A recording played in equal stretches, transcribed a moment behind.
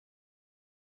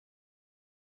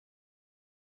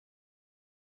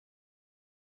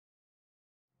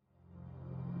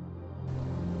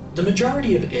The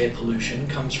majority of air pollution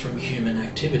comes from human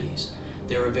activities.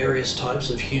 There are various types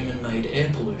of human-made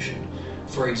air pollution.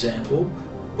 For example,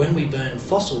 when we burn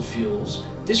fossil fuels,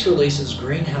 this releases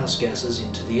greenhouse gases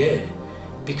into the air.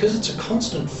 Because it's a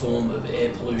constant form of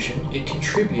air pollution, it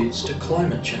contributes to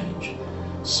climate change.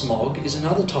 Smog is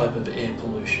another type of air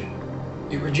pollution.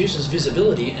 It reduces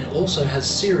visibility and also has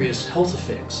serious health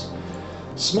effects.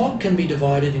 Smog can be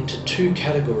divided into two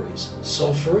categories,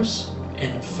 sulfurous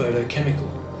and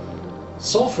photochemical.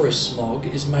 Sulfurous smog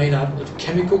is made up of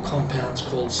chemical compounds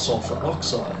called sulfur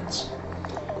oxides,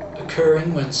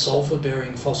 occurring when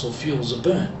sulfur-bearing fossil fuels are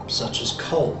burnt, such as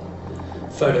coal.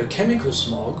 Photochemical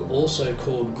smog, also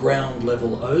called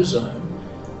ground-level ozone,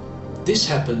 this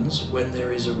happens when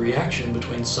there is a reaction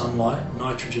between sunlight,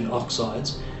 nitrogen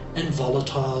oxides, and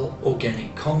volatile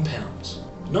organic compounds.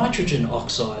 Nitrogen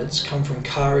oxides come from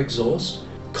car exhaust,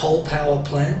 coal power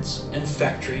plants, and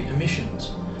factory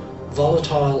emissions.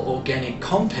 Volatile organic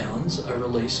compounds are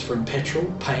released from petrol,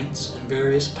 paints, and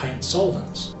various paint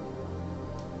solvents.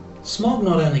 Smog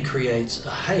not only creates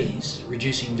a haze,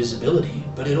 reducing visibility,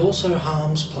 but it also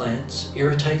harms plants,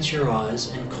 irritates your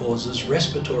eyes, and causes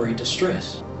respiratory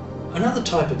distress. Another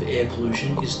type of air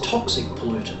pollution is toxic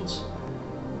pollutants.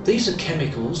 These are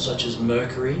chemicals such as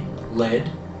mercury,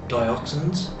 lead,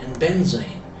 dioxins, and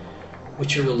benzene,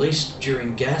 which are released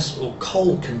during gas or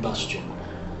coal combustion,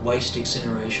 waste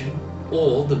incineration,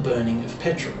 or the burning of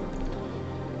petrol.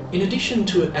 In addition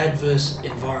to adverse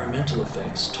environmental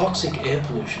effects, toxic air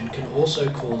pollution can also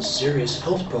cause serious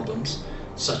health problems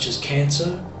such as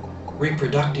cancer,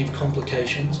 reproductive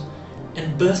complications,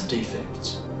 and birth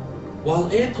defects.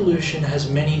 While air pollution has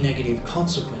many negative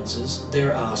consequences,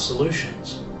 there are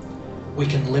solutions. We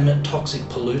can limit toxic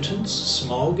pollutants,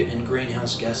 smog, and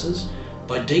greenhouse gases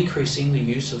by decreasing the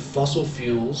use of fossil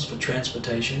fuels for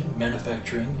transportation,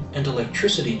 manufacturing, and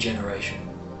electricity generation.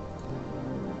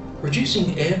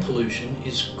 Reducing air pollution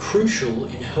is crucial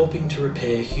in helping to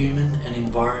repair human and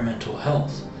environmental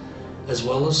health, as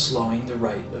well as slowing the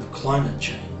rate of climate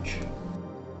change.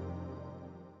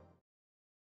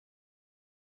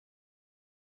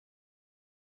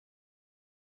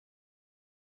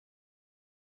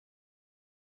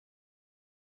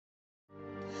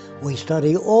 We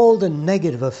study all the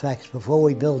negative effects before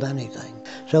we build anything.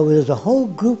 So there's a whole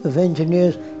group of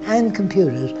engineers and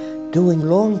computers doing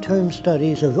long-term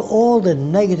studies of all the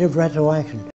negative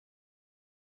retroaction.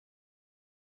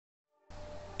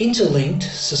 Interlinked,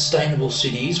 sustainable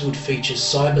cities would feature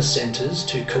cyber centres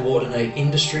to coordinate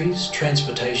industries,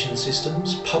 transportation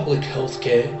systems, public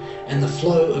healthcare, and the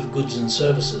flow of goods and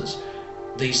services.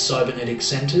 These cybernetic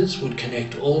centres would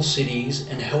connect all cities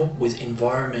and help with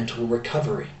environmental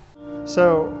recovery.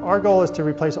 So our goal is to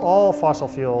replace all fossil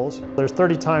fuels. There's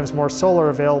 30 times more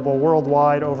solar available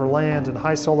worldwide over land and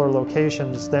high solar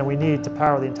locations than we need to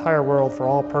power the entire world for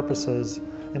all purposes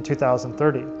in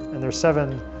 2030. And there's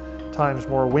 7 times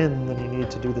more wind than you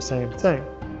need to do the same thing.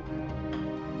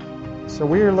 So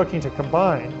we are looking to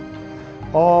combine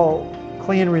all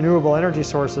clean renewable energy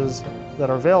sources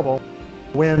that are available: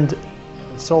 wind,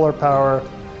 solar power,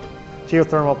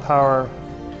 geothermal power,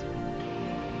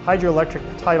 hydroelectric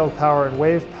tidal power, and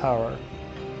wave power.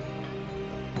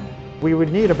 We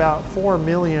would need about 4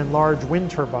 million large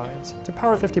wind turbines to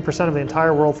power 50% of the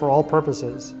entire world for all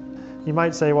purposes. You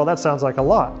might say, well, that sounds like a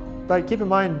lot. But keep in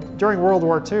mind, during World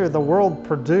War II, the world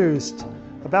produced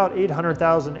about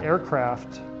 800,000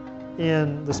 aircraft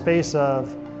in the space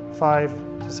of 5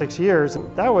 to 6 years.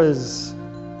 That was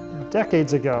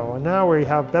decades ago, and now we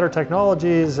have better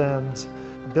technologies and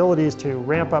abilities to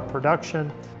ramp up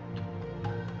production.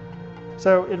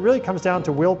 So it really comes down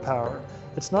to willpower.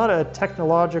 It's not a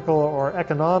technological or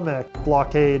economic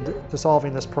blockade to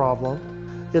solving this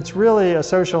problem. It's really a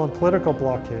social and political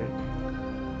blockade.